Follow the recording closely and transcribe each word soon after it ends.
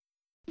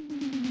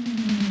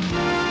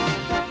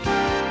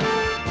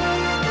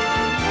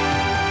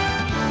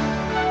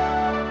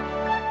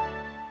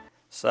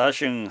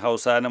Sashin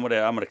Hausa na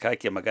muryar Amurka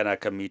ke magana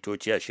kan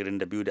mitoci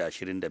 22 da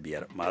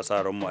 25.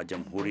 Masu mu a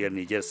jamhuriyar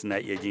Nijar suna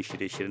iya jin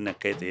shirye-shiryen nan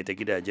kai tsaye ta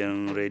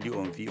gidajen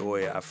rediyon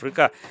VOA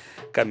Africa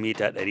kan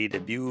mita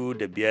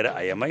 200.5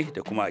 a Yamai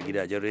da kuma a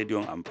gidajen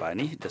rediyon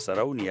amfani da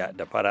sarauniya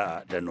da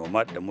fara'a da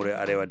nomad da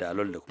muryar arewa da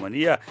alol da kuma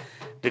niyya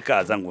duka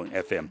a zangon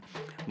FM.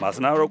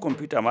 Masu na'urar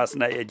kwamfuta ma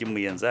suna iya jin mu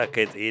yanzu a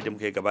kai tsaye da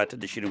muke gabatar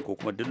da shirin ko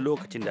kuma duk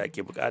lokacin da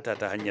ake bukata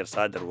ta hanyar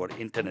sadarwar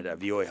intanet a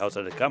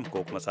voahausa.com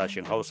ko kuma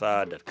sashin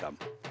hausa.com.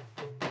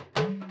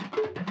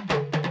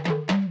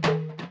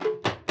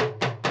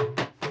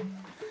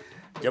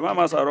 Jama'a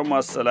masu auren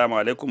masu salamu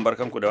alaikum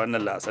barkanku da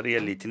wannan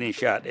la'asariyar litinin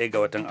 11 ga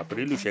watan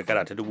Afrilu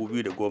shekara ta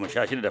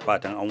 2016 da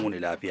fatan an wuni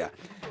lafiya.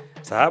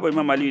 Sahaba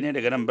Imam Aliyu ne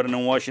daga nan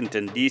birnin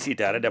Washington DC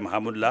tare da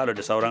Muhammadu Lalo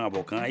da sauran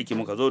abokan aiki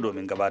muka zo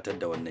domin gabatar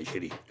da wannan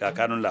shiri. Ga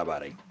kanun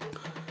labarai.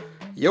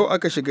 Yau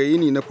aka shiga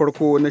yini na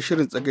farko na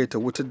shirin tsagaita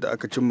wutar da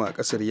aka cimma a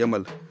kasar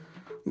Yamal.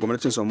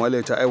 Gwamnatin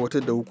Somalia ta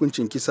aiwatar da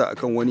hukuncin kisa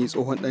akan wani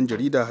tsohon dan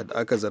jarida da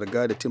aka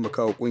zarga da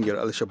taimakawa kungiyar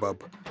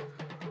Al-Shabaab.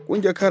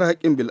 Ƙungiyar kare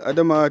haƙƙin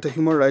bil'adama ta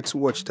Human Rights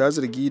Watch ta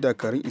zargi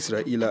dakarun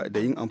Isra'ila da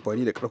yin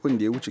amfani da ƙarfin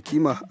da ya wuce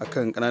kima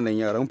akan ƙananan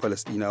yaran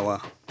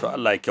Falasɗinawa. To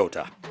Allah ya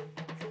kyauta.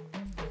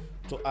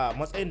 To a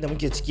matsayin da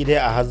muke ciki dai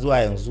a har zuwa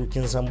yanzu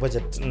kin san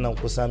budget nan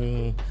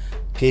kusan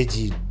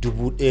peji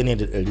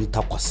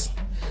 1,800.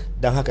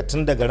 Don haka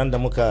tun daga ran da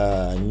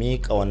muka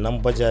miƙa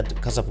wannan budget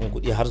kasafin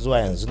kuɗi har zuwa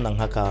yanzu nan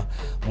haka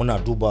muna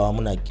dubawa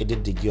muna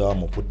ƙididdigewa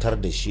mu fitar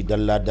da shi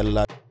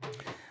dalla-dalla.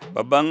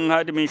 Babban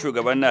hadimin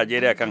shugaban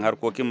Najeriya kan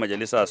harkokin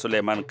majalisa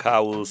Suleiman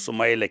Kawu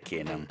Sumaila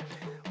kenan.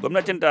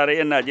 Gwamnatin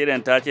tarayyar Najeriya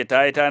ta ce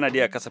ta yi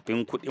tanadi a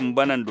kasafin kuɗin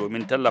banan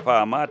domin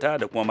tallafawa mata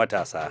da kuma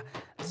matasa.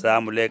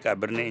 Za mu leƙa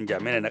birnin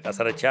Injamena na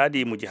ƙasar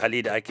Chadi mu ji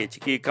hali da ake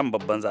ciki kan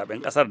babban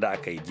zaben ƙasar da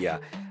aka yi jiya.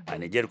 A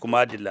Nijar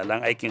kuma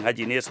dillalan aikin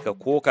haji ne suka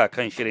koka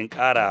kan shirin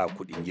ƙara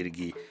kuɗin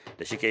jirgi.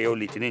 Da shike yau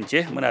Litinin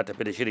ce muna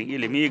tafi da shirin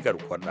ilimi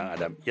garkuwar ɗan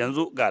Adam.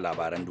 Yanzu ga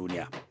labaran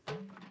duniya.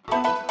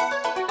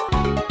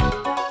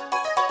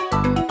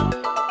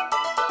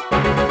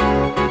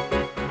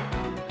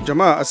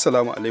 Jama'a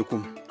assalamu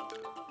alaikum.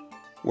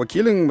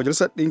 Wakilin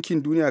Majalisar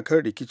Ɗinkin Duniya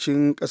kan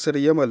rikicin ƙasar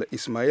Yamal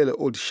Ismail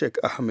Old Sheikh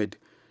Ahmed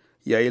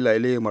ya yi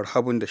laile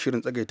marhabun da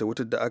shirin tsagaita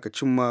wutar da aka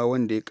cimma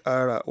wanda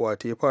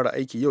ya fara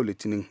aiki yau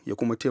Litinin ya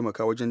kuma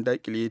taimaka wajen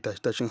daƙile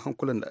tashe-tashen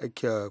hankulan da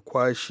ake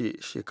kwashe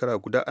shekara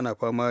guda ana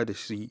fama da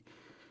shi,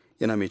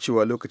 yana mai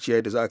cewa lokaci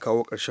yayi da za a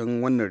kawo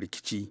ƙarshen wannan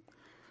rikici.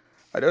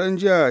 A daren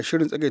jiya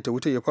shirin tsagaita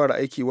wutar ya fara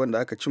aiki wanda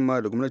aka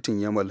cimma da gwamnatin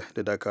Yamal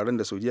da dakaran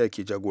da Saudiya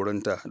ke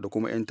jagoranta da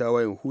kuma 'yan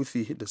tawayen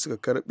Houthi da suka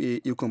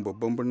karbe ikon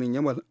babban birnin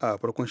Yamal a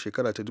farkon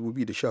shekara ta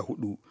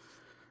 2014.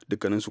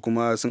 Dukkaninsu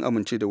kuma sun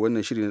amince da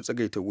wannan shiri na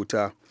tsagaita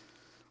wuta.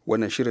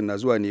 Wannan shirin na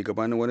zuwa ne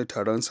gabanin wani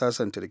taron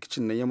sasanta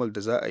rikicin na Yamal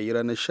da za a yi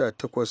ranar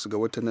 18 ga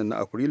watan nan na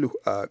Afrilu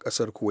a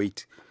ƙasar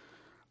Kuwait.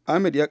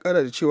 Ahmed ya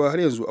kara da cewa har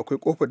yanzu akwai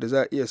kofar da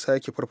za a iya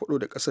sake farfado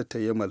da ƙasar ta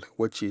Yamal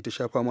wacce ta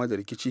sha fama da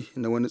rikici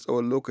na wani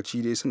tsawon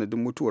lokaci da ya sanadin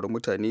mutuwar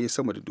mutane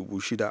sama da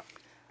 6,000.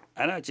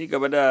 Ana ci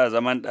gaba da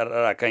zaman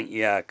ɗarɗara kan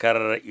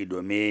iyakar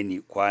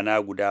Idomeni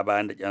kwana guda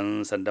bayan da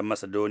 'yan sandan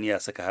Macedonia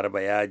suka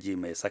harba yaji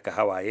mai saka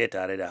hawaye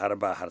tare da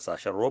harba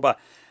harsashen roba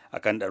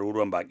akan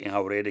ɗaruruwan bakin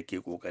haure da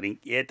ke ƙoƙarin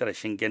ƙetare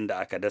shingen da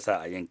aka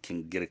dasa a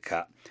yankin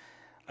Girka.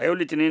 A yau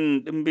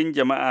Litinin ɗimbin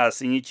jama'a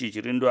sun yi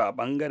cicirindo a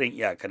ɓangaren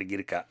iyakar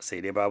Girka sai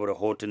dai babu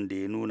rahoton da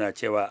ya nuna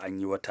cewa an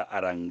yi wata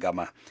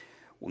arangama.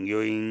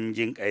 Ƙungiyoyin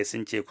jin ƙai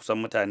sun ce kusan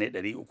mutane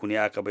 300 ne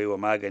aka baiwa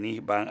magani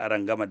bayan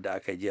arangamar da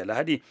aka yi jiya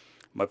Lahadi.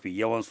 Mafi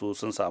yawansu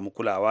sun samu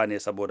kulawa ne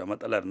saboda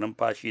matsalar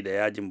numfashi da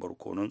yajin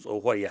barkonun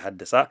tsohuwar ya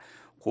haddasa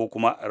ko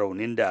kuma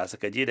raunin da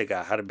suka je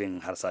daga harbin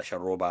harsashen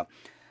roba.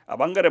 A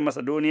bangaren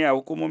Macedonia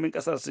hukumomin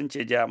kasar sun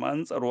ce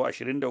jami'an tsaro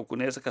 23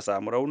 ne suka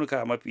samu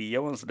raunuka mafi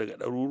yawansu daga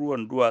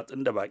ɗaruruwan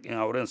duwatsun da bakin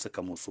hauren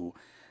suka musu.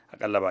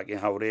 Akalla bakin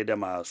haure da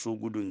masu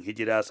gudun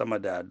hijira sama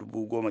da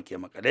 10,000 ke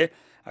makale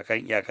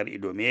akan iyakar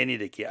Idomeni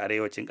da ke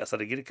arewacin kasar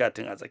Girka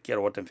tun a tsakiyar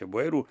watan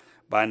Fabrairu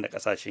bayan da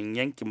kasashen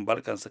yankin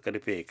Balkan suka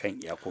rufe kan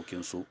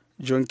iyakokinsu.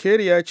 John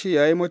Kerry ya ce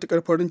ya yi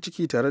matukar farin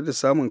ciki tare da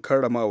samun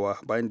karramawa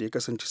bayan da ya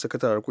kasance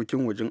sakataren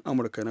harkokin wajen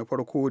Amurka na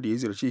farko da ya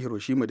ziyarci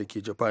Hiroshima da ke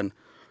Japan.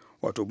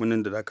 Wato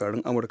birnin da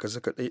dakarun Amurka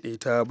suka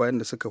ɗaiɗaita bayan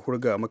da suka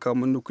hurga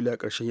makaman nukiliya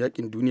ƙarshen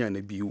yakin duniya na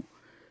biyu.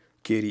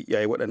 Kerry ya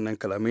yi waɗannan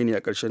kalamai ne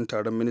a ƙarshen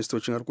taron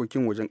ministocin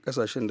harkokin wajen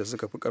ƙasashen da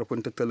suka fi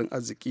ƙarfin tattalin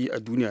arziki a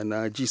duniya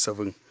na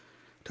G7.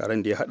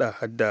 Taron da ya haɗa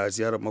hadda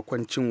ziyarar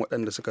makwancin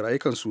waɗanda suka rayu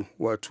kansu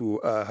wato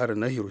a harin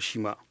na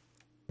Hiroshima.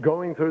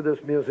 Going through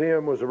this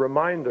museum was a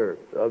reminder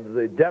of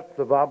the depth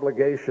of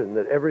obligation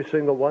that every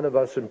single one of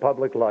us in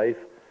public life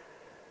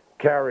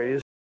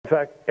carries.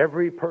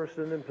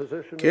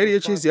 Kerry ya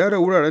ce ziyarar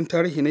wuraren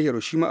tarihi na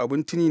Hiroshima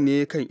abin tuni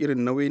ne kan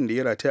irin nauyin da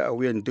ya rataya a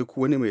wuyan duk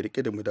wani mai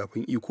rike da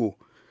madafun iko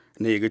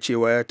na ya ga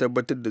cewa ya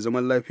tabbatar da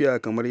zaman lafiya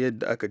kamar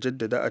yadda aka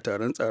jaddada a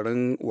taron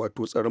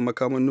tsaron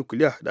makaman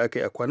nukiliya da aka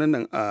yi a kwanan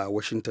nan a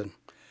Washington.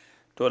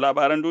 To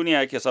labaran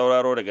duniya ke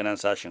sauraro daga nan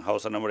sashen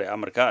Hausa na murya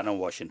Amurka a nan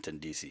Washington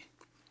DC.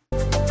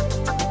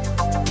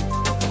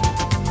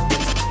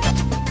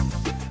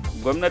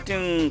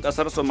 gwamnatin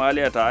kasar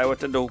Somalia ta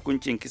aiwatar da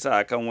hukuncin kisa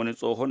akan wani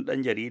tsohon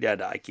dan jarida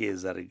da ake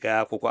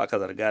zarga ko aka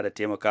zarga da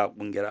taimaka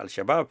kungiyar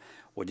Al-Shabaab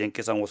wajen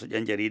kisan wasu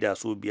yan jarida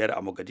su 5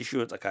 a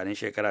Mogadishu tsakanin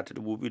shekara ta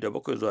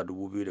 2007 zuwa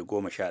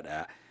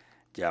 2011.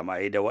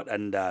 Jami'ai da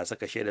waɗanda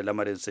suka shaida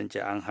lamarin sun ce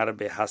an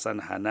harbe Hassan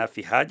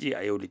Hanafi Haji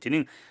a yau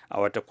Litinin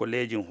a wata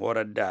kwalejin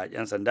horar da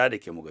 'yan sanda da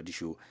ke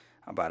Mogadishu.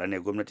 A bara ne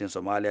gwamnatin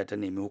Somalia ta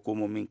nemi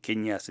hukumomin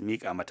Kenya su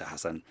miƙa mata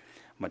Hassan.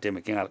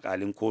 Mataimakin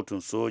alkalin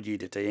kotun soji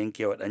da ta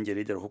yanke wa ɗan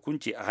jaridar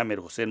hukunci Ahmed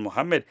Hussein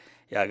Mohammed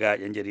ya ga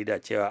 'yan jarida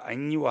cewa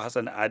an yi wa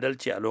Hassan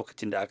adalci a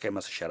lokacin da aka yi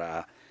masa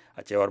shari'a.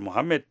 A cewar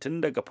Mohammed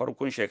tun daga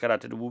farkon shekara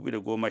ta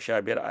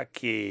 2015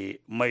 ake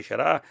mai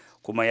shari'a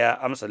kuma ya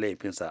amsa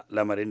laifinsa,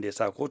 lamarin da ya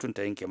sa kotun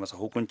ta yanke masa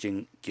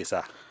hukuncin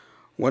kisa.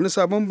 Wani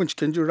sabon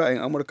binciken jin ra'ayin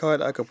Amurkawa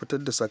da aka fitar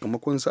da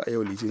sakamakonsa a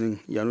yau Litinin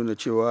ya nuna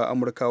cewa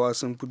Amurkawa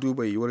sun fi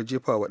duba yiwuwar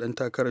jefa wa ɗan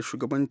takarar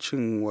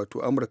shugabancin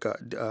wato Amurka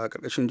a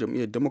ƙarƙashin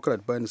jam'iyyar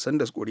Democrat Bernie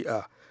Sanders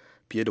ƙuri'a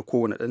fiye da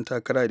kowane ɗan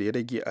takara da ya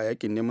rage a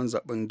yakin neman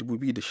zaben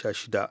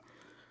 2016.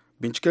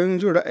 Binciken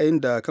jin ra'ayin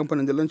da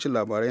kamfanin dalancin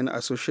labarai na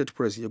Associated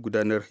Press ya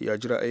gudanar ya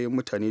ji ra'ayin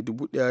mutane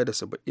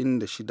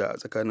 1,076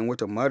 tsakanin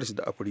watan Maris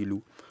da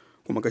Afrilu.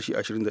 Kuma kashi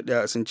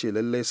 21 sun ce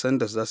lallai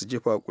Sanders za su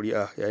jefa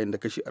kuri'a yayin da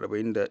kashi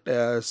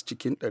 41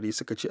 cikin 100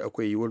 suka ce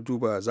akwai yiwuwar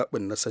duba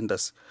zaɓin na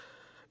Sanders.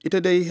 Ita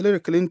dai Hillary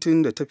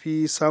Clinton da ta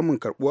fi samun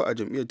karɓuwa a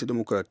jam'iyyar ta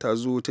Democrat ta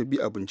zo ta bi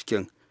a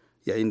binciken,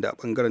 yayin da a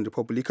ɓangaren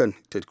Republican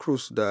Ted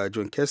Cruz da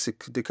John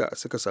Kasich duka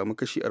suka samu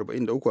kashi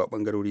 43 a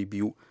ɓangarori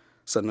biyu.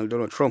 Sannan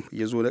Donald Trump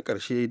ya zo na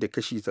ƙarshe da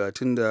kashi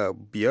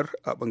 35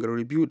 a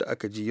ɓangarori biyu da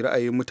aka ji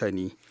ra'ayin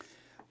mutane.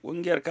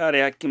 Ƙungiyar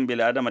kare hakkin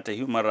bil'adama ta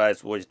Human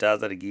Rights Watch ta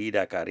zargi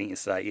dakarun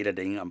Isra'ila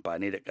da yin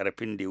amfani da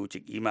ƙarfin da ya wuce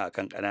kima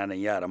akan ƙananan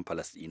yaran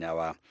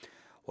Falasɗinawa.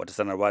 Wata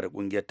sanarwa da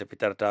ƙungiyar ta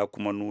fitar ta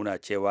kuma nuna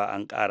cewa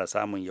an ƙara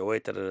samun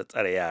yawaitar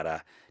tsare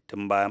yara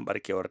tun bayan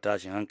barkewar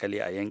tashin hankali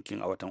a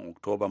yankin a watan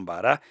Oktoban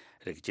bara,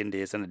 rikicin da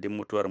ya sanadin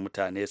mutuwar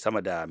mutane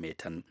sama da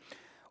metan.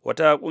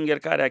 Wata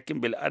ƙungiyar kare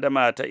hakkin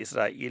bil'adama ta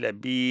Isra'ila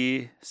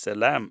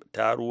Salam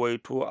ta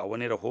ruwaito a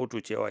wani rahoto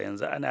cewa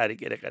yanzu ana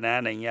rike da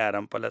ƙananan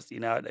yaran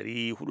Falasɗinawa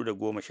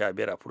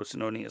 415 a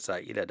fursunonin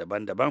Isra'ila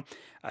daban-daban,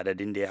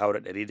 adadin da ya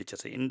haura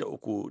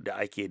 193 da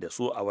ake da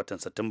su a watan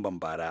Satumban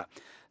bara.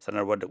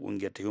 Sanarwar da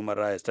ƙungiyar ta Human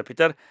Rights ta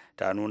fitar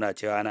ta nuna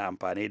cewa ana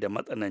amfani da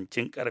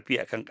matsanancin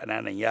ƙarfi akan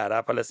ƙananan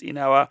yara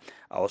Falasɗinawa,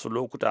 a wasu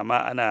lokuta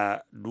ma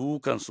ana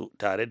dukansu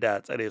tare da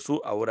tsare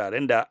su a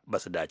wuraren da ba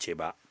su dace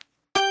ba.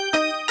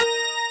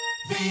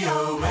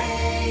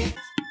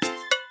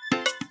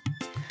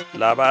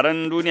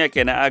 Labaran duniya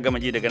kenan a gama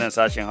ji daga nan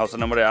sashen Hausa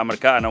na muryar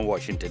Amurka a nan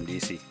Washington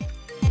DC.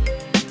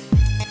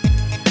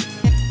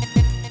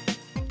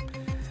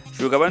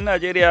 Shugaban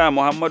Najeriya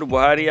Muhammadu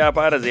Buhari ya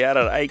fara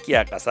ziyarar aiki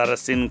a ƙasar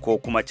Sin ko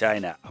kuma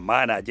China,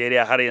 amma a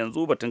Najeriya har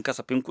yanzu batun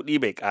kasafin kuɗi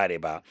bai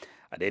ƙare ba,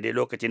 a daidai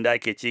lokacin da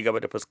ake ci gaba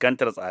da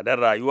fuskantar tsadar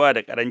rayuwa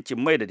da ƙarancin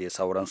mai da dai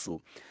sauransu.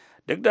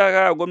 Duk da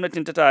haka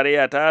gwamnatin ta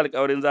tarayya ta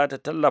alƙawarin za ta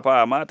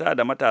tallafa mata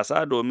da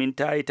matasa domin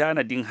ta yi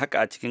tanadin haka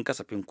a cikin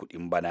kasafin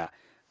kuɗin bana.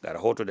 Ga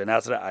rahoto da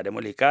Nasiru Adamu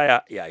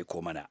Hikaya ya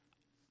aiko mana.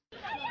 This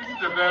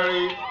is a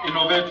very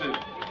innovative,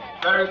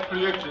 very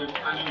creative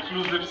and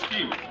inclusive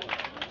scheme.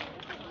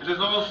 It is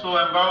also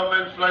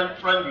environment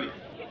friendly.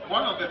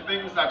 One of the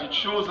things that it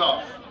shows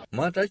us.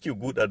 Mata ke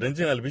guda don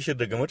jin albishir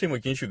daga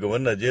mataimakin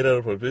shugaban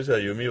Najeriya Farfesa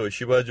Yomi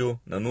Oshibajo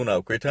na nuna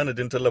akwai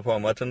tanadin tallafawa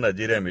matan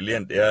Najeriya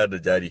miliyan 1 da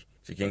jari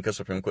cikin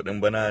kasafin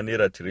kuɗin bana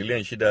naira tiriliyan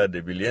 6 da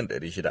biliyan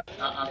 600.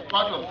 As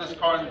part of this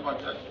current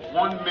budget,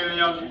 1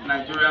 million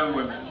Nigerian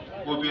women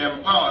will be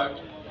empowered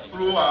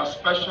through our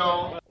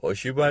special.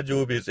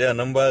 Oshibajo bai tsaya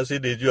nan ba sai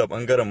da ya juya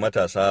bangaren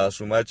matasa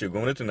su ma ce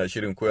gwamnati na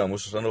shirin koya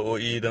musu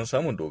sana'o'i don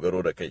samun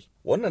dogaro da kai.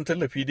 Wannan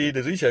tallafi dai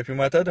da zai shafi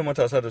mata da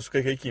matasa da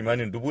suka kai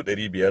kimanin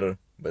 500,000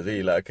 ba zai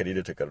yi la'akari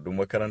da takardun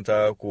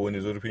makaranta ko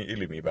wani zurfin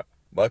ilimi ba.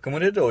 Ba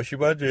kamar yadda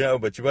Oshibajo ya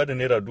abaci ba da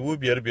naira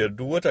 5,500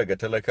 duk wata ga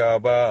talakawa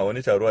ba a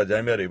wani taro a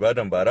jami'ar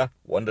Ibadan bara,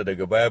 wanda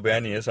daga baya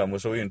bayanin ya samu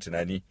sauyin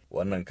tunani.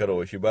 Wannan karo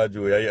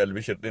Oshibajo ya yi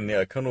albishir din ne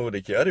a Kano da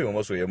ke arewa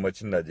maso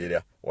yammacin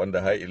Najeriya,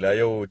 wanda har ila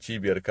yau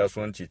cibiyar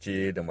kasuwanci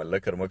ce da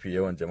mallakar mafi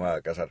yawan jama'a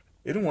a kasar.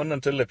 Irin wannan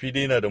tallafi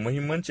dai na da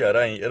muhimmanci a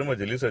ra'ayin 'yar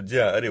majalisar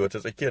jiha arewa ta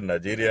tsakiyar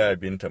Najeriya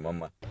Binta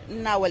Mamma.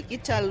 Ina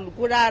walƙitar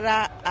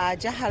gurara a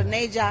jihar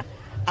Niger,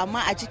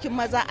 amma a cikin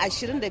maza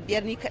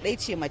 25 ni kadai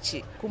ce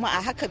mace, kuma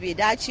a haka bai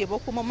dace ba.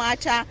 Kuma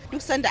mata duk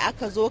sanda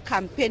aka zo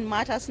campaign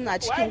mata suna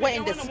cikin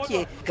waɗanda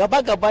suke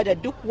gaba-gaba da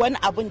duk wani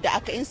abin da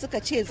aka in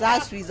suka ce za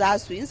su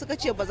yi in suka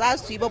ce ba za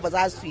su yi ba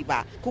za su yi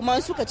ba, kuma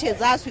in suka ce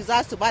za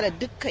su ba da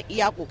dukkan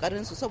iya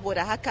kokarin su.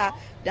 Saboda haka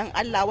dan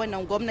Allah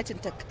wannan gwamnatin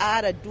ta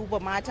ƙara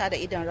duba mata da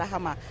idan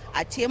rahama,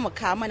 a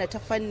taimaka mana ta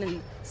fannin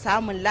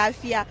samun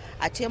lafiya,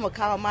 a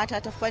taimakawa mata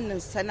ta fannin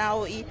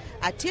sana'o'i,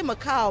 a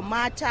taimakawa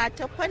mata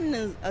ta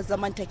fannin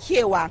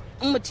zamantakewa.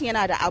 In mutum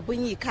yana da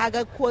abun yi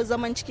kaga ko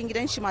zaman cikin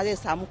gidan shi ma zai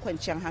samu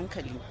kwanciyar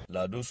hankali.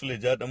 Lado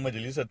Suleja dan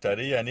majalisar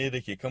tarayya ne da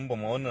ke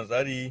kambama wannan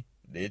tsari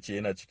da ya ce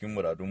yana cikin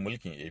muradun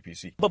mulkin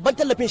APC. Babban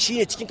tallafin shi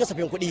ne cikin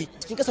kasafin kuɗi.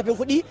 Cikin kasafin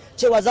kuɗi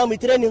cewa za mu yi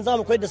training, za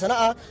mu koyar da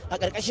sana'a a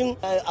ƙarƙashin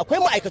akwai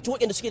ma'aikatu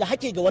waɗanda suke da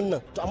haƙƙi ga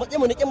wannan. To a matsayin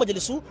mu na ƴan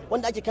majalisu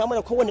wanda ake kawo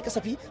mana kowane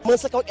kasafi mun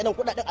saka waɗannan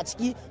kuɗaɗen a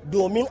ciki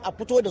domin a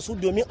fito da su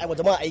domin a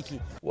jama'a aiki.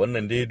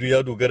 Wannan dai duk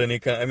ya dogara ne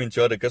kan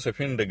amincewa da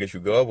kasafin daga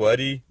shugaba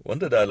Buhari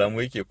wanda da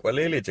alamu yake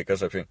kwalelece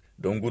kasafin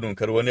don gudun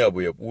kar wani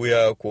abu ya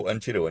buya ko an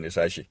cire wani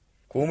sashe.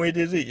 Komai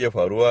dai zai iya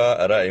faruwa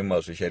a ra'ayin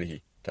masu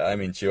sharhi ta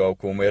amincewa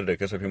ko mayar da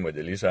kasafin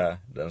majalisa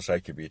don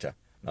sake bita.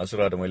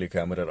 Nasura da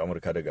Malika Murar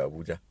Amurka daga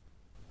Abuja,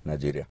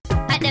 Najeriya.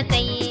 Haɗa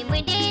kai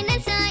mu daina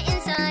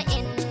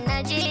sa'in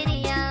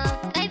Najeriya,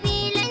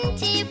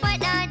 ƙabilanci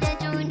faɗa da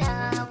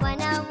juna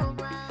bana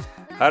guba.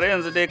 Har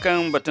yanzu dai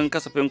kan batun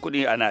kasafin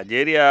kuɗi a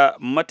Najeriya,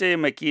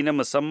 mataimaki na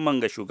musamman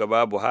ga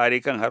shugaba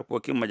Buhari kan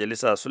harkokin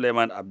majalisa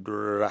Suleiman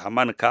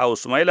Abdulrahman Kawu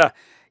Sumaila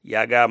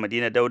ya ga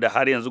Madina Dauda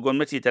har yanzu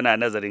gwamnati tana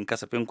nazarin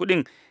kasafin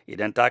kuɗin,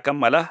 idan ta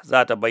kammala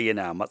za ta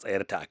bayyana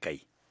matsayarta a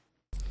kai.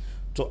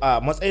 To a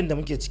matsayin da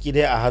muke ciki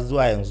dai a har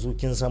zuwa yanzu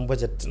kin san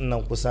budget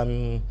nan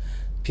kusan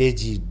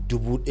peji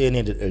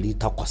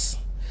 1,800.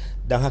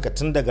 Don haka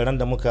tun daga ran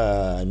da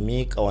muka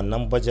mika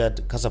wannan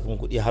budget kasafin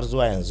kuɗi har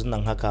zuwa yanzu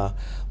nan haka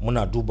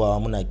muna dubawa,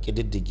 muna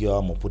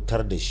ƙididdigewa, mu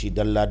fitar da shi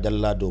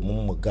dalla-dalla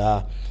domin mu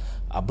ga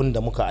abin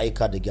da muka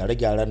aika da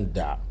gyare-gyaren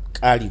da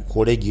ƙari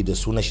ko rage da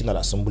su National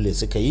Assembly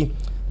suka yi.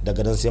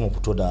 Daga nan sai mu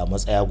fito da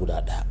matsaya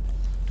guda ɗaya.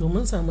 To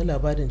mun samu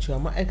labarin cewa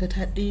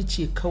ma'aikata ɗaya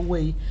ce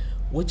kawai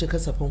wacce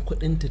kasafin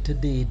kuɗinta ta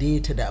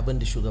daidaita da abin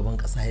da shugaban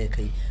ƙasa ya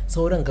kai,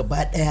 sauran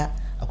gaba ɗaya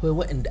akwai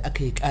waɗanda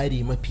aka yi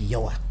ƙari mafi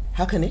yawa,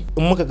 haka ne?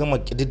 In muka gama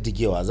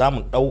ƙididdigewa za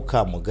mu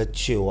ɗauka mu ga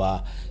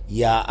cewa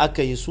ya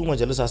aka yi su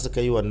majalisa suka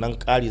yi wannan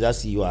ƙari, za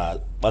su yi wa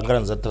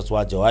ɓangaren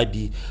zartaswa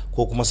jawabi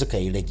ko kuma suka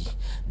yi ragi.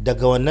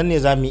 Daga wannan ne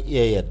za mu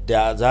iya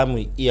yadda, za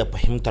mu iya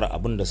fahimtar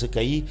abin da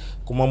suka yi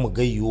kuma mu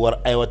ga yiwuwar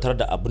aiwatar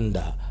da abin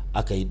da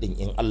aka yi ɗin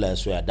in Allah ya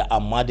soya da,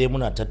 amma dai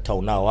muna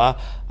tattaunawa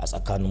a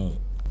tsakaninmu.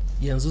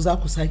 Yanzu za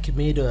ku sake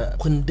mai da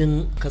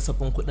kundin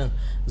kasafin kuɗin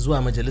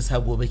zuwa majalisa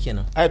gobe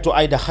kenan?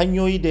 Ai da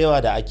hanyoyi da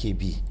yawa da ake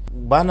bi,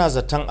 ba na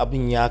zaton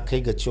abin ya kai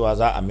ga cewa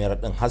za a mayar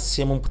din har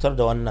sai mun fitar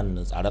da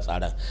wannan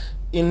tsare-tsaren.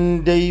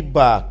 In dai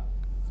ba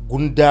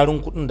gundarin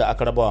kuɗin da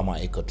aka raba wa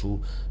ma'aikatu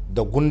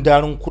da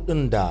gundarin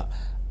kuɗin da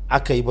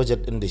aka yi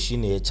bajet din da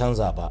shine ya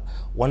canza ba,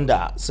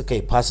 wanda suka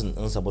yi fasin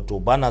ɗinsa ba, to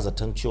ba na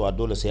zaton cewa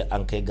dole sai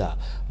an kai ga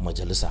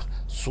majalisa.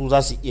 Su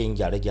za su iya yin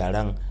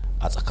gyare-gyaren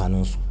a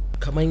tsakaninsu.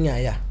 Kamar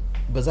yaya?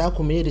 Ba za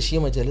ku mai da shi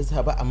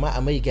majalisa ba, amma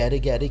a mai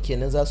gyare-gyare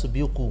kenan za su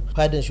bi ku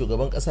fadin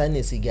shugaban kasa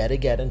ne su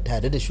gyare-gyaren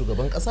tare da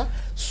shugaban kasa?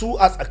 Su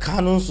a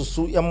tsakaninsu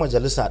su 'yan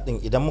majalisa din,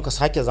 idan muka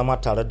sake zama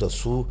tare da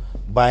su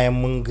bayan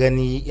mun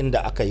gani inda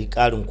aka yi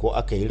karin ko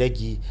aka yi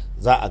ragi,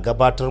 za a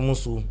gabatar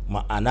musu,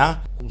 ma'ana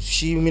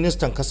shi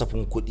ministan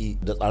kasafin kuɗi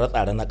da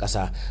tsare-tsare na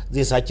ƙasa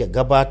zai sake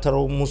gabatar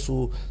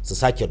musu su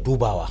sake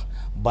dubawa.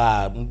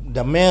 Ba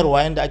da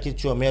mayarwa, yadda ake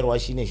cewa mayarwa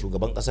shine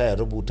shugaban kasa ya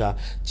rubuta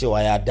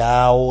cewa ya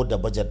dawo da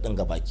bajet din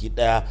gabaki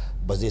daya,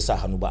 ba zai sa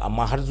hannu ba,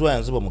 amma har zuwa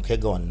yanzu ba mu kai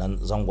ga wannan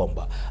zangon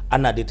ba.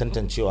 Ana dai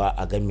tantancewa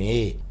a ga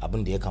meye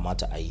abin da ya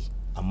kamata a yi,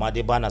 amma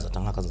dai bana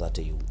zaton hakan za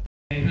ta yiwu.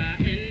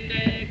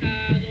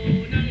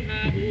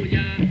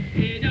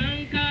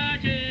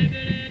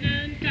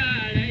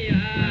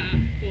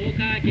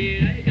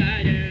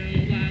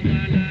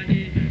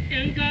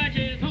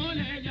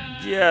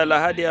 jiya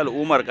Lahadi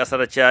al'ummar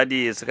kasar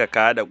Chadi suka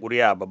kada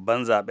ƙuri'a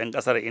babban zaben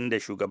kasar, inda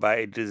shugaba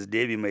Idris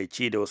Deby mai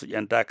ci da wasu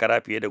 'yan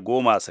takara fiye da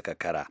 10 suka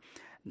kara.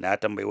 Na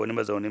tambayi wani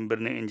mazaunin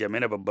birnin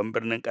Injamena babban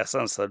birnin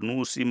kasar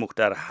Sanusi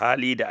Muktar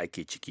hali da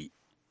ake ciki.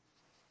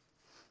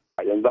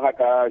 Yanzu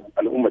haka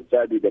al'ummar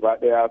Chadi gaba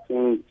daya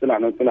suna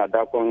nan suna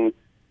dakon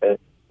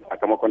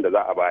sakamakon da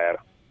za a bayar.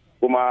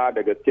 Kuma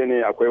da gaske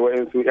ne akwai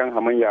wayansu 'yan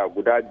hamayya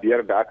guda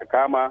 5 da aka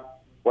kama,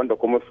 wanda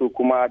kuma su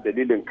kuma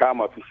dalilin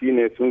kama su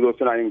shine sun zo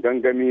suna yin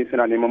gangami,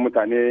 suna neman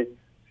mutane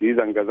su yi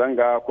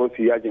zanga-zanga ko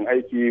su yi yajin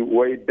aiki,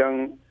 wai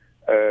dan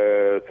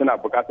suna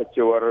buƙatar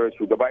cewar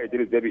shugaba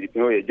Idris Deby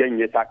Itno ya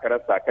janye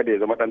takararsa, kada ya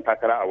zama dan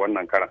takara a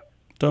wannan karan.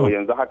 To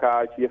yanzu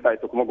haka shi yasa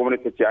ita kuma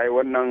gwamnati ce ai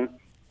wannan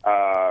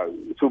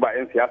su ba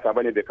 'yan siyasa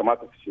bane, bai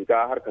kamata su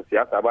shiga harkar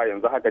siyasa ba.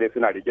 Yanzu haka dai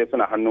suna rike,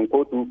 suna hannun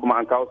kotu, kuma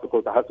an kawo su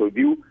kotu har sau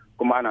 2,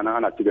 kuma ana nan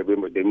ana ci gaba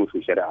da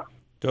musu shari'a.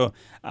 To,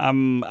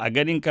 a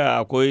ganinka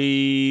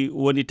akwai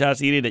wani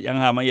tasiri da 'yan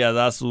hamayya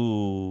za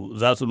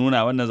su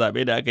nuna wannan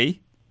zaɓe da aka yi?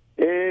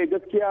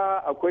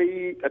 Gaskiya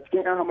akwai, a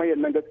cikin 'yan hamayyar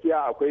nan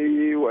gaskiya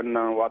akwai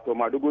wannan wato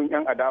madugun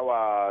 'yan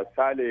adawa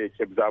Sale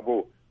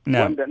Kebzabo,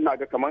 wanda ina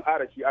ga kamar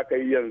arashi aka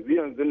yi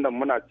yanzu nan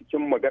muna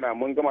cikin magana,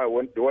 mun gama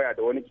waya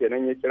da wani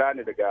kenan ya kira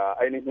ni daga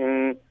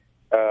ainihin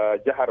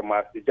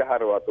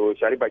jihar wato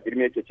Shariba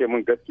Girme, yake ce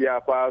min gaskiya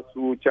fa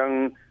su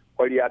can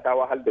kwariya ta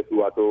wahal da su,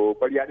 wato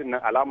kwariya din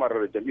nan alamar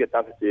jam'iyyar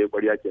ta ce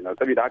kwariya kenan.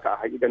 Saboda haka a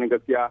hakikanin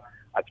gaskiya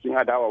a cikin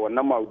adawa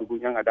wannan madugun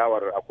yan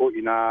adawar a ko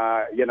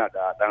ina yana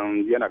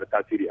da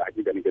tasiri a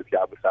hakikanin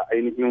gaskiya a bisa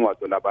ainihin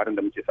wato labarin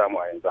da muke samu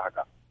a yanzu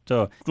haka.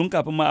 To tun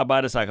kafin ma a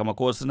bada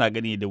sakamako suna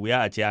gani da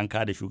wuya a ce an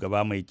kada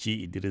shugaba mai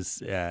ci Idris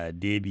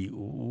Deby,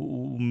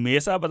 me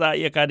yasa ba za a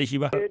iya kada shi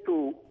ba?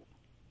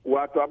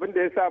 Wato abin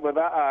da ya sa ba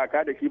za a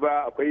kada shi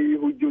ba akwai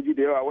hujjoji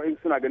da yawa, wa'in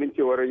suna ganin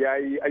cewar ya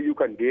yi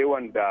ayyukan da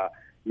yawan da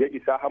ya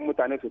isa har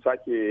mutane su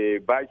sake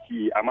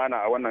bashi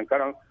amana a wannan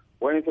karan.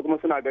 Wa'in kuma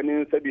suna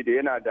ganin saboda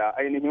yana da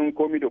ainihin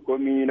komi da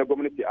komi na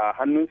gwamnati a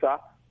hannunsa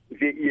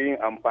zai iya yin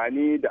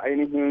amfani da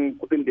ainihin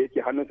kuɗin da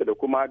yake hannunsa da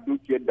kuma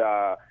dukiyar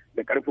da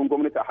karfin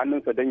gwamnati a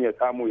hannunsa don ya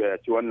samu ya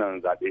ci wannan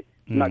zaɓe.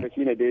 Ina ga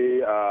shine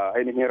dai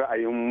ainihin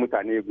ra'ayin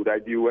mutane guda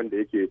biyu wanda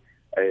yake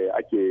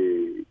ake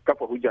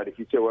kafa hujja da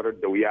shi cewar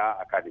da wuya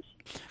a kada shi.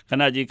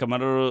 Kana ji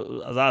kamar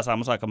za a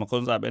samu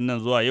sakamakon zaben nan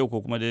zuwa yau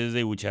ko kuma dai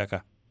zai wuce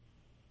haka?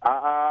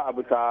 A'a, a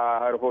bisa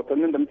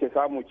rahotannin da muke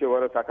samu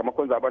cewar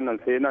sakamakon zaben nan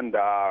sai nan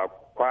da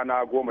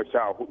kwana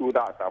 14 za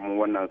a samu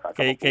wannan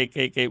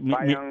sakamako.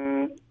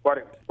 Bayan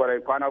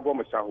kwarai kwana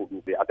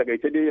 14. A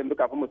takaice dai yanzu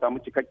kafin mu samu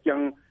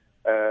cikakken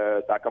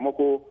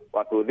sakamako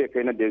wato zai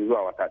kai nan da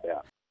zuwa wata daya.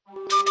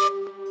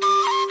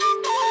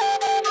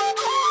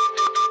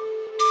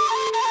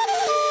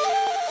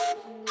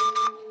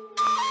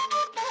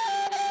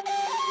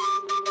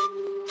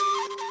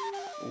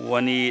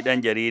 Wani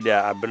ɗan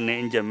jarida a birnin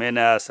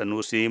Injamena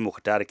Sanusi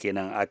Mukhtar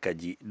kenan aka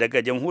ji.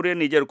 Daga jamhuriyar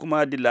Nijar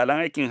kuma dillalan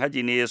aikin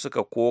haji ne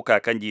suka koka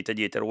kan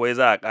jita-jitar wai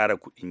za a ƙara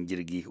kuɗin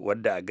jirgi,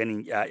 wadda a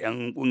ganin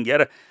 'ya'yan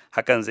ƙungiyar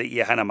hakan zai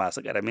iya hana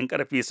masu ƙaramin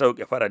ƙarfi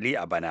sauke farali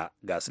a bana.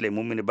 Ga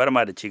Suleiman Mini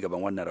Barma da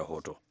cigaban wannan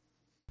rahoto.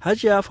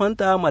 Hajiya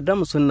Fanta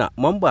Madam Sunna,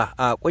 mamba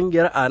a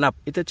kungiyar ANAP,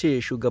 ita ce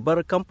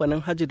shugabar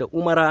kamfanin Haji da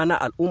Umara na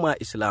Al'umma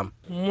Islam.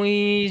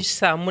 Mun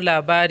samu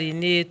labari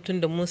ne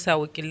tunda mun sa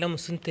wakilanmu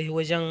sun tafi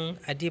wajen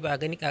adiba a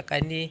gani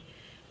kakane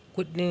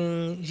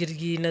kudin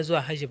jirgi na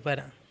zuwa Haji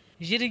bana.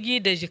 Jirgi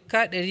da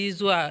jika 100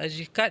 zuwa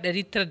jika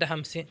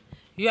 950.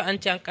 Yau an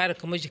ce an kara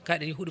kamar jika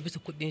 400 bisa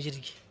kudin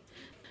jirgi.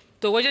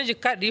 To wajen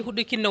jika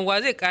 400 kin nan wa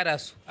zai kara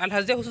su?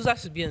 Alhazai su za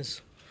su biyan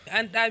su.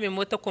 An dame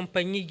wata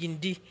kamfani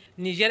gindi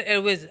Niger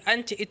Airways,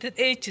 an ce ita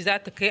ɗaya ce za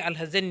ta kai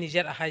alhazan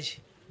Niger a haji,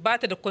 ba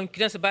ta da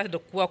confidence, ba ta da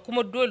kowa,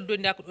 kuma dole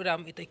ne aka dora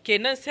mu ita,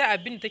 kenan sai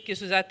abin da take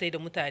so za ta yi da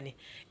mutane.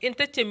 In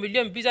ta ce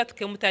miliyan 2 za ta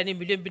kai mutane,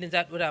 miliyan 2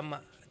 za ta dora ma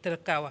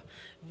talakawa.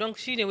 Don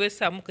shine wai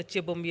sa muka ce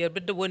ba mu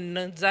yarda da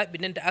wannan zaɓi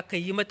nan da aka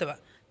yi mata ba,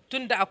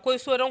 tunda akwai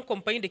sauran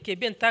kamfani da ke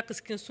biyan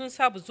takaskin sun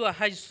saba zuwa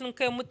haji, sun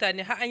kai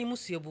mutane har an yi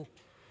musu yabo.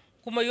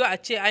 Kuma yau a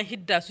ce an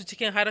hidda su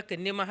cikin harkar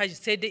neman haji,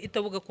 sai dai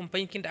ita wuga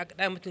kumfankin da aka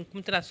ɗaya mutum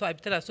kuma tana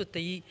so ta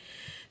yi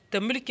ta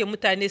mulke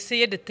mutane,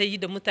 sai yadda ta yi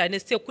da mutane,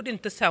 sai kuɗin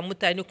ta sa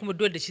mutane, kuma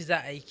dole da shi za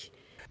a aiki.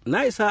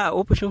 Na isa a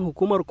ofishin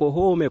hukumar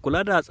Koho mai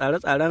kula da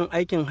tsare-tsaren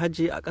aikin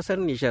hajji a ƙasar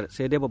Nijar,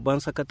 sai dai babban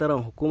sakataren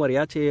hukumar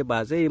ya ce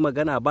ba zai yi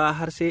magana ba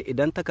har sai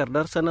idan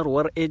takardar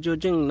sanarwar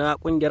ejojin na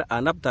ƙungiyar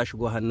ANAP ta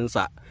shigo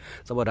hannunsa.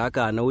 Saboda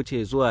haka na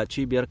wuce zuwa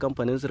cibiyar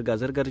kamfanin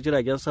zirga-zirgar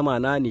jiragen sama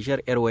na Niger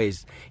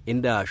Airways,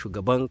 inda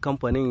shugaban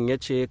kamfanin ya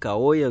ce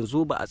kawo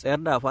yanzu ba a tsayar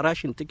da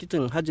farashin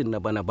tikitin hajjin na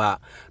bana ba,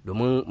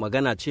 domin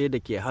magana ce da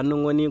ke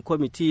hannun wani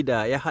kwamiti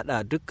da ya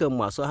haɗa dukkan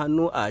masu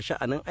hannu a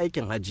sha'anin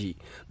aikin hajji,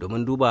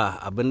 domin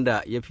duba abin da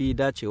ya fi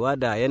dacewa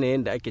da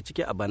yanayin da ake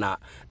ciki a bana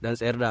don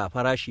tsayar da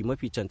farashi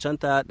mafi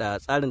cancanta da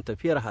tsarin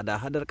tafiyar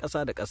hada-hadar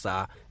ƙasa da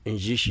ƙasa, in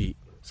ji shi.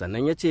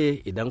 Sannan ya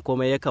ce idan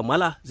komai ya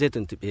kammala zai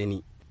tuntuɓe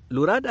ni.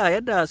 Lura da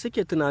yadda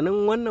suke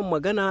tunanin wannan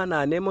magana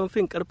na neman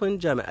fin karfin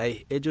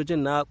jami'ai,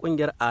 ejojin na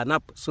ƙungiyar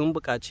ANAP sun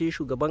buƙaci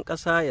shugaban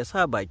ƙasa ya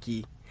sa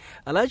baki.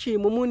 Alhaji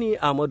Mumuni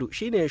Ahmadu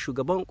shine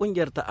shugaban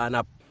ƙungiyar ta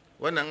ANAP.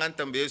 Wannan an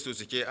tambaye su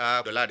suke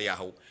a dolar ya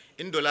hau,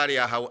 in dolar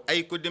ya hau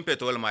ai kudin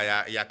petrol ma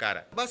ya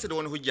kara, ba su da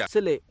wani hujja.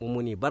 Sule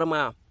Mumuni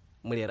Barma,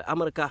 muryar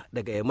Amurka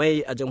daga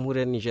Yamai a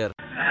jamhuriyar Nijar.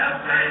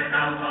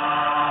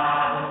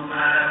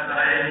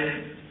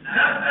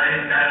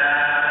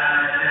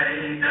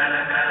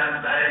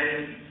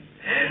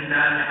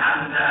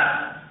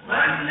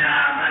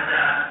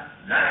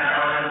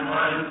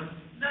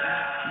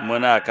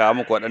 Muna kawo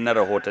muku waɗannan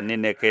rahotanni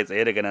ne kai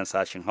tsaye daga nan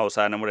sashen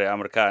Hausa na muryar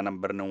Amurka a nan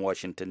birnin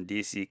Washington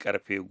DC,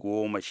 karfe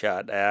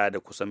 11 da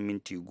kusan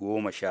minti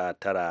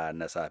 19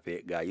 na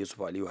safe. Ga Yusuf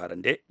Aliyu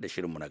Harande da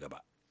shirinmu na gaba.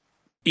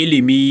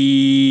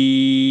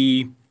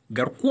 Ilimi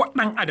garkuwar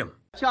ɗan Adam.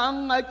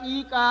 Can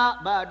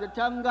hakika ba da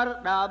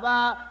tangarɗa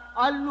ba,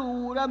 an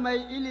lura mai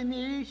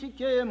ilimi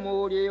shike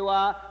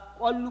morewa,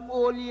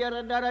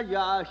 ƙwalƙoliyar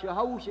daraja shi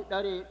haushi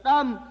ɗare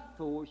ɗan.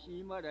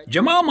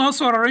 Jama'a masu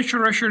sauraron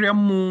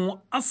shirye-shiryenmu,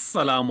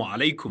 Assalamu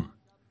alaikum.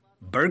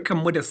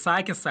 Barkanmu da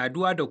sake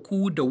saduwa da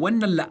ku da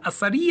wannan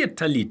la'asariyar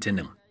ta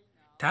Litinin,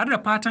 tare da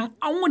fatan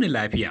an wani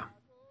lafiya.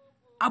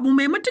 Abu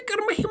mai matuƙar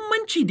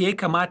muhimmanci da ya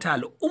kamata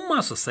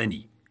al'umma su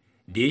sani,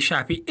 da ya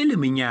shafi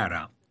ilimin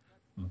yara.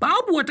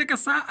 Babu wata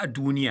ƙasa a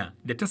duniya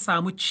da ta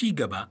samu ci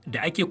gaba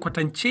da ake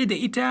kwatance da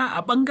ita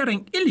a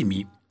ɓangaren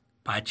ilimi,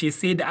 face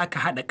sai da aka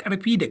haɗa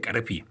ƙarfi da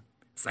ƙarfe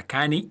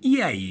tsakanin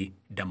iyaye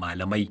da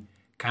malamai.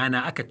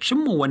 Kana aka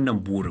cimma wannan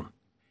burin.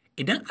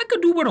 Idan aka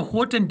duba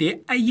rahoton da ya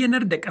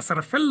ayyanar da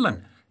ƙasar Finland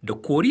da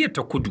Koriya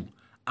ta Kudu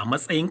a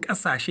matsayin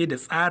ƙasashe da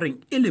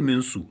tsarin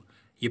iliminsu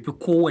ya fi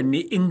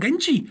kowanne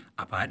inganci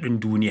a faɗin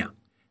duniya,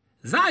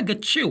 za a ga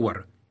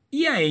cewar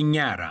iyayen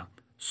yara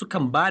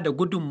sukan ba da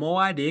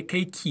gudunmawa da ya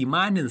kai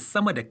kimanin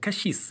sama da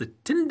kashi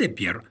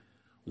 65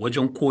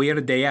 wajen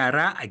koyar da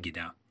yara a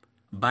gida,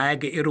 baya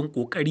ga irin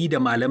ƙoƙari da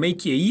malamai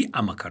ke yi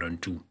a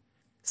makarantu.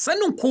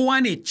 Sanin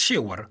kowa ne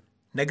cewar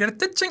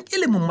nagartaccen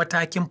ilimin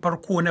matakin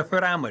farko na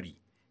firamare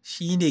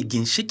shi ne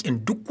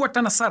ginshiƙin duk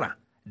wata nasara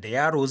da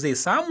yaro zai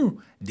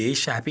samu da ya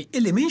shafi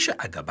ilimin shi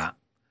a gaba.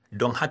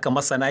 Don haka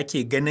masana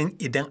ke ganin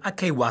idan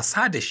aka yi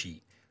wasa da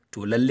shi,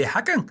 to lalle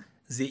hakan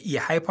zai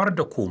iya haifar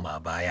da koma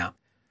baya.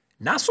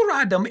 Nasiru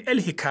Adamu El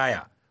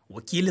Hikaya,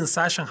 wakilin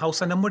sashen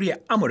Hausa na muryar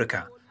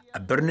Amurka a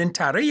birnin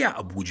tarayya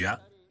Abuja,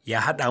 ya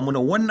haɗa muna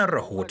wannan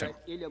rahoton.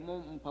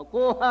 Ilimin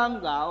fako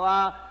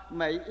hangawa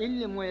mai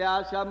ilimi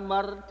ya san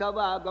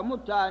martaba ga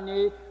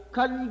mutane,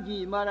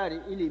 kalgi marar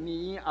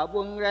ilimi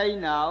abun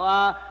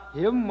rainawa,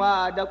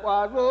 himma da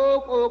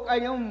ƙwazo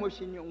ƙoƙarin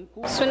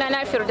mushininku.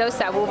 Sunana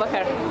Firdausa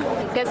Abubakar.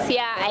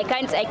 Gaskiya I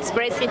can't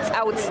express it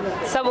out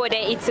saboda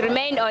it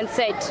remain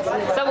unsaid.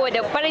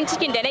 Saboda farin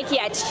cikin da nake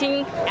a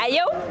cikin a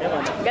yau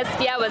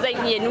gaskiya ba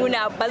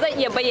zan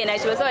iya bayyana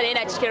shi ba saboda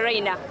yana cikin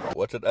raina.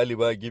 Wata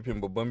ɗaliba a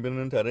gefen babban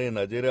birnin tarayyar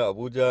Najeriya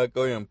Abuja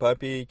ƙauyen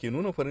Fafe ke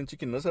nuna farin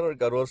cikin nasarar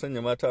karuwar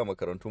sanya mata a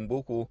makarantun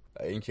boko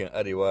a yankin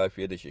arewa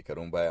fiye da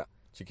shekarun baya.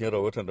 Cikin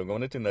rahoton da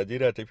gwamnatin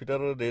Najeriya ta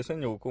fitar da ya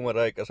sanya hukumar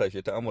raya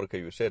kasashe ta Amurka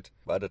USAID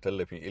ba da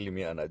tallafin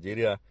ilimi a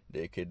Najeriya da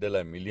ya kai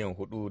dala miliyan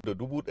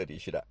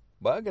 4.600.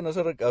 Ba ga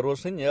nasarar karuwar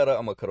sanya yara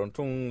a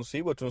makarantun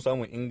sai batun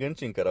samun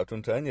ingancin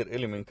karatun ta hanyar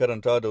ilimin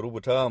karantawa da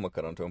rubutawa a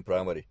makarantun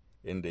firamare,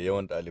 inda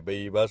yawan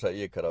ɗalibai ba sa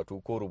iya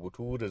karatu ko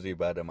rubutu da zai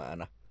ba da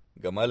ma'ana.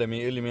 Ga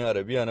malamin ilimin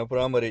Arabiya na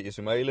firamare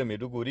Ismaila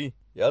Maiduguri,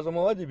 ya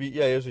zama wajibi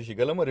iyaye su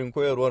shiga lamarin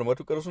koyarwar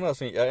matukar suna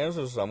son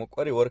 'ya'yansu su samu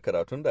kwarewar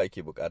karatun da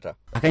ake bukata.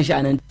 Akan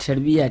sha'anin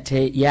tarbiyya ta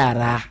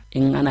yara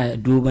in ana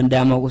duban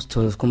dama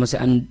to kuma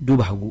sai an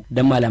duba hagu.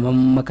 Dan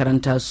malaman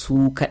makaranta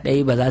su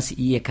kadai ba za su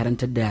iya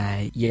karantar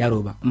da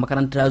yaro ba.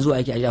 Makaranta zuwa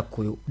ake aje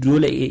koyo.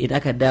 Dole idan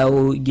aka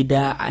dawo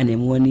gida a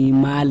nemi wani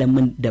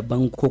malamin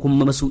daban ko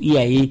kuma masu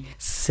iyaye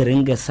su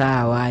ringa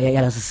sawa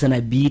yaran su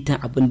suna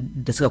bitan abin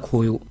da suka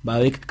koyo. Ba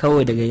wai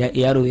kawai daga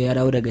yaro ya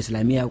dawo daga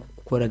islamiyya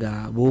ko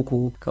daga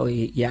boko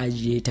kawai ya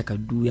ajiye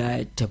takardu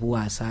ya tafi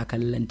wasa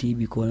kallon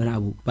tv ko wani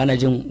abu. Bana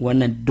jin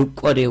wannan duk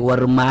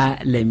kwarewar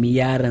malami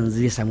yaron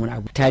zai samu wani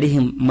abu.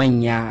 Tarihin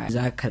manya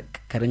za ka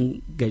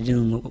ringa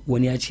jin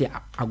wani ya ce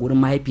a gurin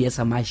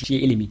mahaifiyarsa ma shi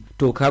ilimi.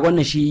 To kaga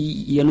wannan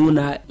shi ya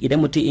nuna idan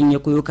mutum in ya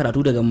koyo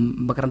karatu daga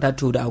makaranta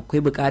to da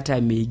akwai bukata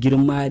mai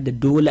girma da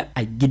dole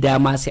a gida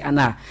ma sai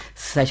ana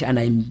sashi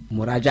ana yin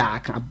muraja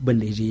akan abin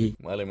da ya je.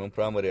 Malamin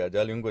firamare a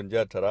Jalingon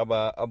jihar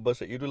Taraba Abba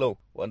Sa'idu Lau,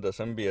 wanda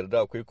san bai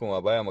yarda akwai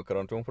kuma baya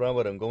makarantun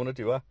firamaren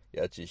gwamnati ba,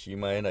 ya ce shi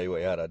ma yana yi wa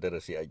yara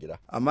darasi a gida.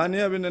 Amma ni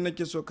abin da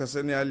nake so ka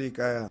sani Ali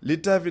Kaya,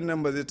 littafin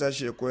nan ba zai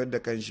tashi ya koyar da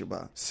kanshi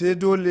ba. Sai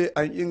dole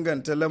an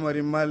inganta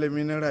lamarin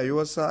malami na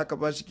rayuwarsa, aka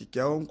ba shi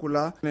kyakkyawan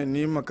kula.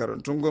 Ni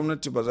makarantun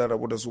gwamnati ba zan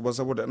rabu da su ba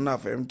saboda ina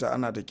fahimta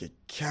ana da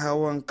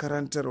kyakkyawan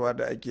karantarwa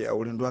da ake a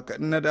wurin. Haka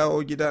in na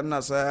dawo gida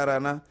ina sa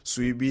yarana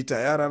su yi bita.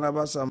 Yarana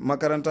ba sa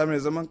makaranta mai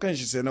zaman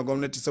kanshi sai na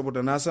gwamnati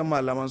saboda na san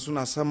malaman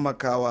suna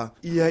sammakawa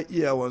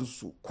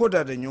iyawansu ko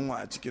da yunwa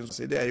a cikin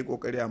sai dai a yi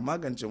kokari a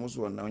magance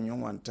musu wannan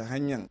yunwa ta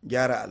hanyar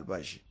gyara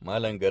albashi.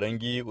 Malam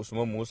Garangi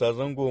Usman Musa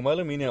Zango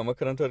malami ne a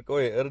makarantar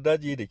ƙauye 'yar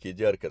daji da ke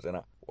jihar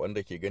Katsina,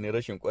 wanda ke ganin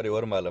rashin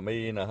kwarewar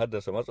malamai na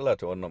haddasa matsala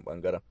ta wannan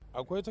bangaren.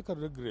 Akwai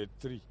takardar grade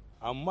 3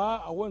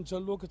 amma a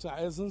wancan lokacin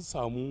ai sun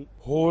samu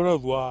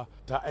horarwa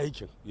ta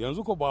aikin,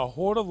 yanzu ko ba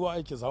horarwa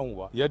ake samu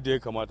ba yadda ya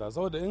kamata,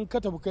 saboda in ka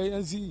tafi kai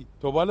NCE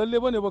to ba lalle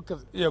bane ba ka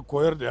iya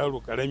koyar da yaro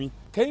karami,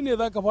 kai ne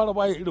zaka fara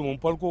bayi ilimin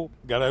farko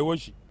ga rayuwar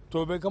shi.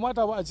 To bai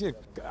kamata ba a ce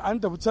an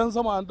tafi can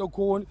sama an ɗauko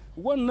wani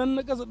wannan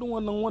na ƙasa ɗin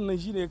wannan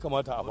shi ne ya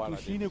kamata a fara.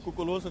 Shi ne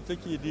kwakwalwarsa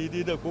take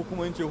daidai da ko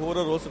kuma in ce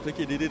horarwarsa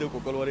take daidai da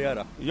kwakwalwar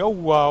yara.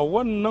 Yawwa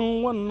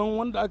wannan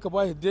wanda aka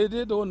ba shi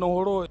daidai da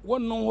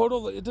wannan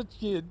horo ita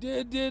ce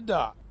daidai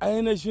da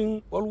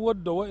ainihin ƙwalwar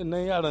da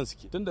wa'annan yaran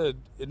suke. Tunda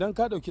idan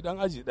ka ɗauki ɗan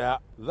aji ɗaya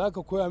za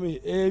ka koya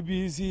mai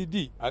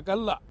ABCD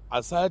akalla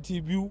a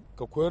sati 2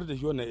 ka koyar da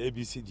shi wannan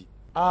ABCD.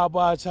 A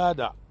ba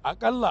da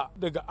akalla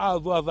daga A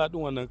zuwa zaɗin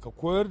wannan ka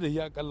koyar da shi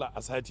akalla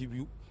a sati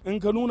 2. In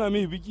ka nuna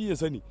mai biki ya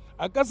sani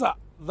a ƙasa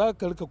za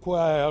ka rika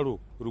koya yaro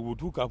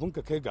rubutu kafin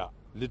ka kai ga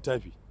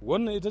littafi.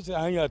 Wannan ita ce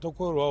hanya ta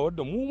koyarwa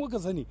wadda mu muka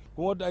sani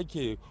kuma wadda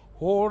ake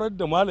horar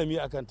da malami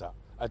a kanta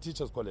a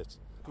Teachers College.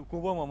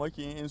 Ko ba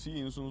mamaki in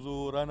NCE sun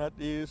zo rana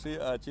ɗaya sai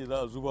a ce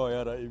za a zuba wa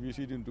yara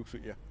ABCD duk su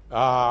iya.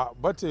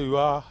 Ba ta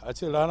yiwuwa a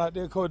ce rana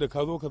ɗaya kawai da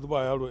ka zo ka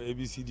zuba yaro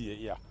ABCD ya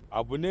iya.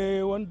 Abu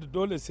ne wanda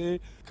dole sai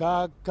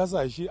ka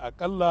kasa shi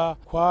akalla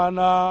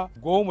kwana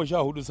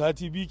 14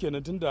 sati 2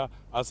 kenan, tunda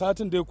a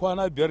satin dai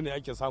kwana 5 ne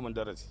ake samun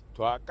darasi.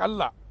 To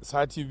akalla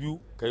sati 2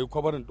 ka yi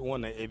kwabarin ɗin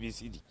wannan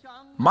ABCD.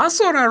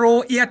 Masu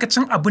sauraro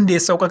iyakacin abin da ya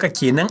sauƙaƙa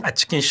kenan a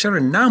cikin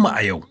shirin namu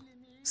a yau.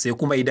 Sai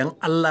kuma idan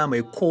Allah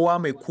mai kowa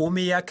mai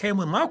komai ya kai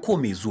mu mako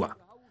mai zuwa,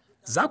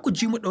 za ku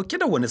ji mu ɗauke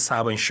da wani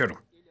sabon shirin.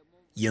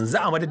 Yanzu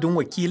a madadin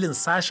wakilin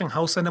sashen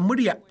Hausa na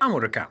muryar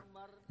Amurka,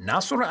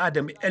 Nasiru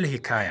Adamu El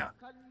Hikaya,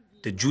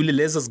 da Julie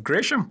Lazarus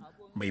Gresham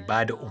mai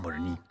ba da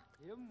umarni.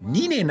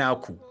 Ni ne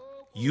naku,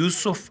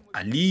 Yusuf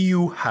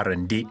Aliyu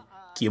Harande,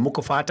 ke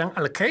muku fatan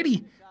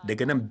alkhairi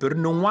daga nan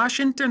birnin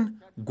Washington,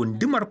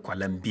 gundumar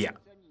Columbia.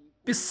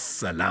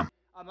 Bissalam.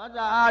 A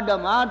maza da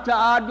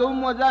mata don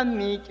mu zan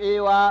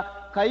miƙewa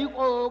ka yi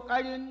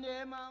ƙoƙarin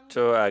neman.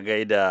 To a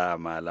gaida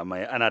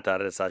malamai ana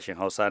tare da sashen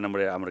Hausa na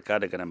muryar Amurka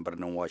daga nan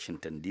birnin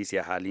Washington DC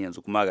a halin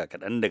yanzu kuma ga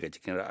kaɗan daga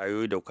cikin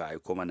ra'ayoyi da kuka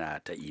aiko mana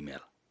ta imel.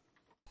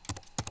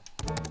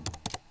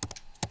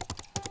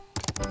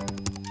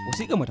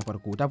 Wasiƙa mata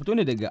farko ta fito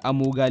ne daga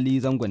Amogali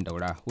zangon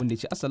daura wanda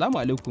ce Assalamu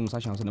alaikum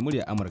sashen Hausa na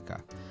muryar Amurka.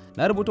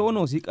 Na rubuta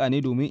wannan wasiƙa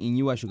ne domin in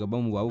yi wa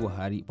shugabanmu Babu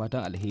Buhari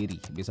fatan alheri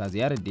bisa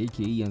ziyarar da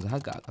yake yi yanzu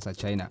haka a ƙasar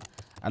China.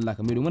 Allah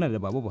ka maido mana da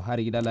Babu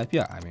Buhari gida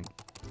lafiya amin.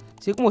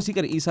 Sai kuma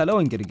wasiƙar Isa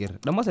Lawan Girgir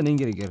dan masanin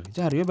Girgir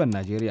jihar Yobe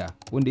Najeriya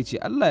wanda ya ce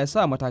Allah ya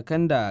sa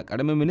matakan da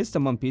ƙaramin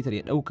ministan man fetur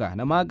ya ɗauka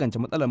na magance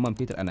matsalar man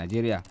fetur a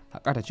Najeriya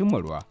haƙa ta cimma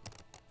ruwa.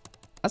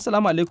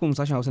 Assalamu alaikum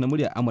sashen Hausa na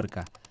muryar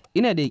Amurka.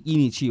 Ina da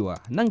yaƙini cewa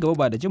nan gaba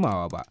ba da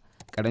jimawa ba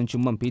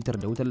karancin man fetur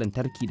da wutar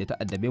lantarki da ta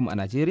addabe mu a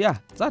Najeriya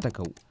za ta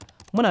kau.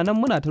 Muna nan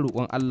muna ta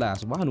roƙon Allah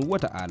subhanahu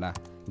wata'ala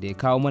da ya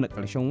kawo mana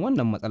ƙarshen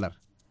wannan matsalar.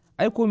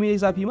 Ai komai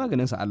zafi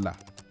maganin sa Allah.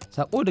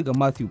 Sako daga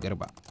Matthew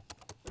Garba.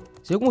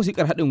 Sai kuma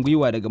wasikar haɗin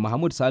gwiwa daga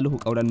Mahmud Salihu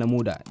Kauran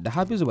Namoda da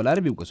Hafizu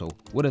Balarabe Gusau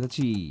wadda ta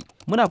ce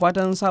muna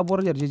fatan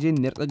sabuwar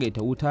yarjejeniyar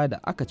tsagaita wuta da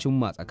aka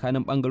cimma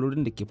tsakanin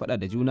bangarorin da ke faɗa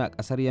da juna a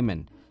ƙasar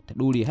Yemen ta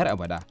ɗore har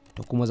abada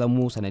ta kuma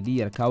zamo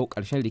sanadiyar kawo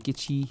ƙarshen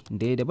rikici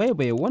da ya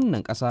dabaibaye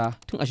wannan ƙasa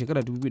tun a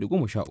shekarar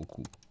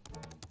 2013.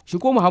 Shi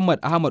ko Muhammad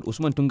Ahmad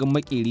Usman Tungan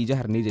Makeri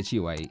jihar Neja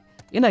cewa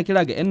ina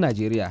kira ga 'yan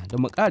Najeriya da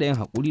mu ƙara yin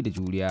haƙuri da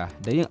juriya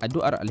da yin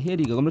addu'ar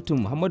alheri ga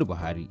gwamnatin Muhammadu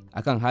Buhari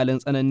akan halin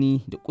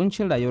tsanani da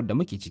kuncin rayuwar da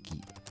muke ciki.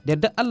 Da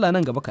yardar Allah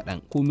nan gaba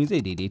kaɗan komai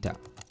zai daidaita.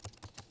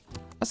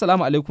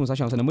 Assalamu alaikum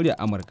sashen Hausa na muryar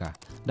Amurka.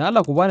 Dan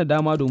Allah ku bani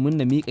dama domin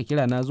na miƙa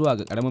kira na zuwa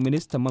ga ƙaramin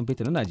ministan man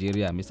fetur na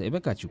Najeriya Mr.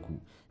 Ebeka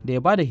Chukwu da ya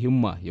bada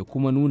himma ya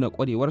kuma nuna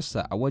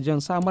ƙwarewarsa a wajen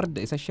samar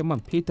da isasshen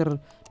man fetur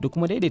da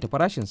kuma daidaita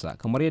farashinsa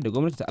kamar yadda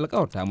gwamnati ta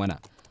alƙawarta mana.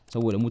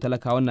 Saboda mu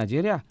talakawan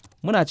Najeriya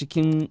muna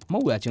cikin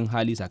mawuyacin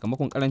hali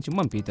sakamakon ƙarancin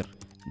man fetur.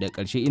 Da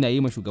ƙarshe ina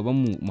yi ma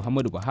shugabanmu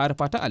Muhammadu Buhari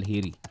fatan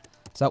alheri.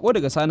 Sako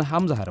daga Sani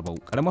Hamza Harbau,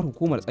 ƙaramar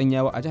hukumar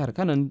Tsanyawa a jihar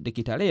Kano da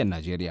ke tarayyar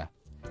Najeriya.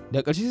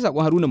 Da ƙarshe sai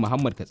sakon Haruna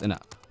Muhammad Katsina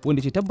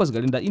wanda ce tabbas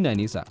garin daɗi na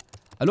nesa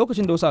a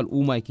lokacin da wasu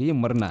al'umma ke yin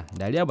murna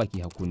dariya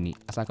baki hakunni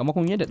a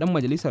sakamakon yadda dan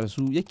majalisar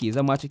su yake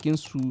zama cikin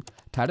su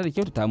tare da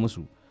kyautata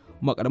musu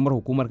kuma karamar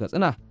hukumar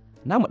Katsina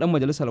namu dan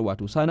majalisar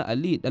wato Sani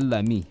Ali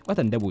Dallami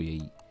watan dabo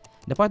yayi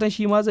da fatan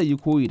shi ma zai yi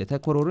koyi da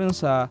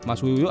takwarorinsa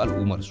masu yoyo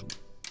al'ummar su.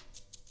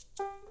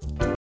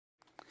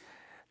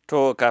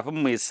 To kafin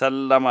mu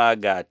sallama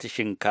ga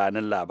tishin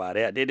kanin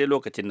labarai a daidai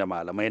lokacin da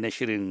malamai na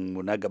shirin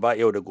mu na gaba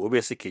yau da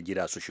gobe suke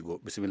jira su shigo.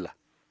 Bismillah.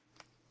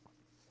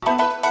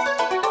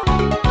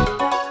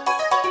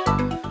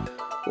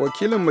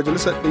 Wakilin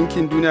Majalisar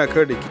Ɗinkin Duniya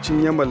kan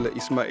rikicin Yamal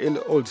Ismail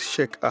Old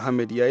Sheikh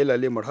Ahmed ya yi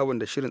lale marhaban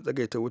da shirin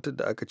tsagaita wutar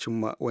da aka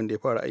cimma wanda ya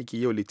fara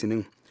aiki yau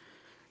Litinin.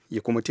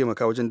 Ya kuma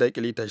taimaka wajen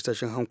daƙile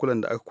tashe-tashen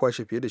hankulan da aka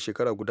kwashe fiye da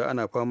shekara guda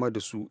ana fama da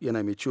su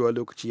yana mai cewa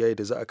lokaci yayi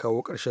da za a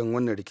kawo ƙarshen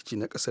wannan rikici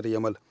na ƙasar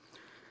Yamal.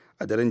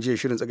 A daren jiya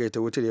shirin tsagaita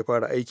wutar ya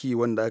fara aiki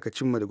wanda aka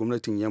cimma da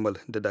gwamnatin Yamal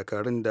da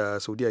dakarun da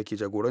Saudiya ke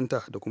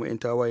jagoranta da kuma 'yan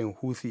tawayen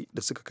Houthi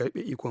da suka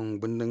karɓe ikon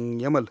birnin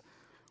Yamal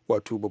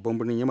wato babban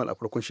birnin Yamal a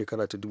farkon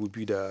shekara ta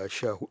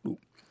 2014.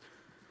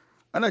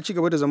 Ana ci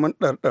gaba da zaman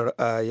ɗarɗar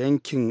a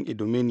yankin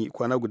Idomeni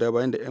kwana guda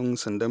bayan da 'yan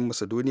sandan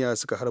Macedonia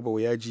suka harba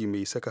yaji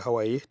mai saka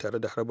hawaye tare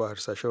da harba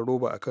harsashen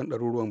roba akan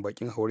ɗaruruwan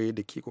bakin haure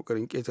da ke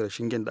kokarin ƙetare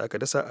shingen da aka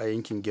dasa a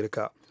yankin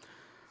Girka.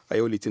 A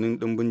yau Litinin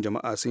ɗimbin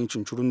jama'a sun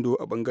cincirundo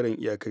a bangaren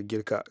iyakar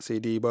Girka sai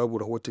dai babu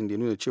rahoton da ya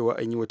nuna cewa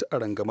an yi wata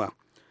arangama.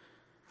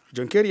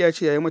 John Kerry ya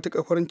ce ya yi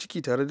matuƙar farin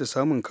ciki tare da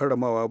samun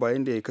karramawa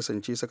bayan da ya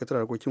kasance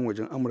sakataren harkokin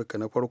wajen Amurka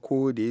na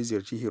farko da ya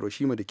ziyarci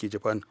Hiroshima da ke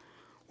Japan,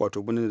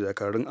 wato birnin da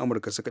dakarun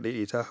Amurka suka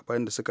daidaita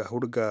bayan da suka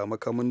hurga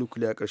makaman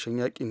nukiliya ƙarshen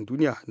yakin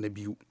duniya na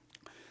biyu.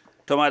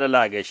 To ma da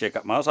la gaishe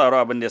ka masu sauraro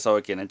abin da ya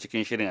sawa kenan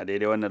cikin shirin a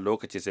daidai wannan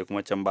lokaci sai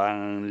kuma can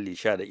bayan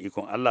lisha da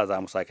ikon Allah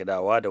za mu sake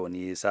dawowa da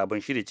wani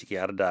sabon shiri ciki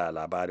har da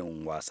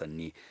labarin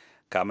wasanni.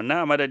 Kamin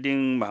na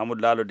madadin Mahmud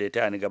Lalo da ya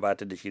taya ni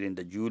gabatar da shirin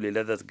da Julie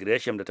Leathers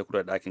Gresham da ta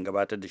kula da ɗakin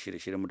gabatar da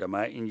shirye-shiryen da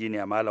ma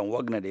injiniya Malam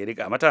Wagner da ya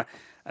rika mata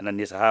a nan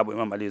ne sahabu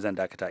Imam Aliyu zan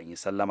dakata in yi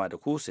sallama da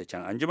ku sai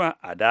can anjima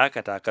a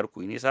dakata kar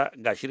ku yi nisa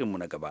ga shirinmu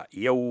na gaba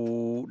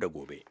yau da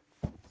gobe.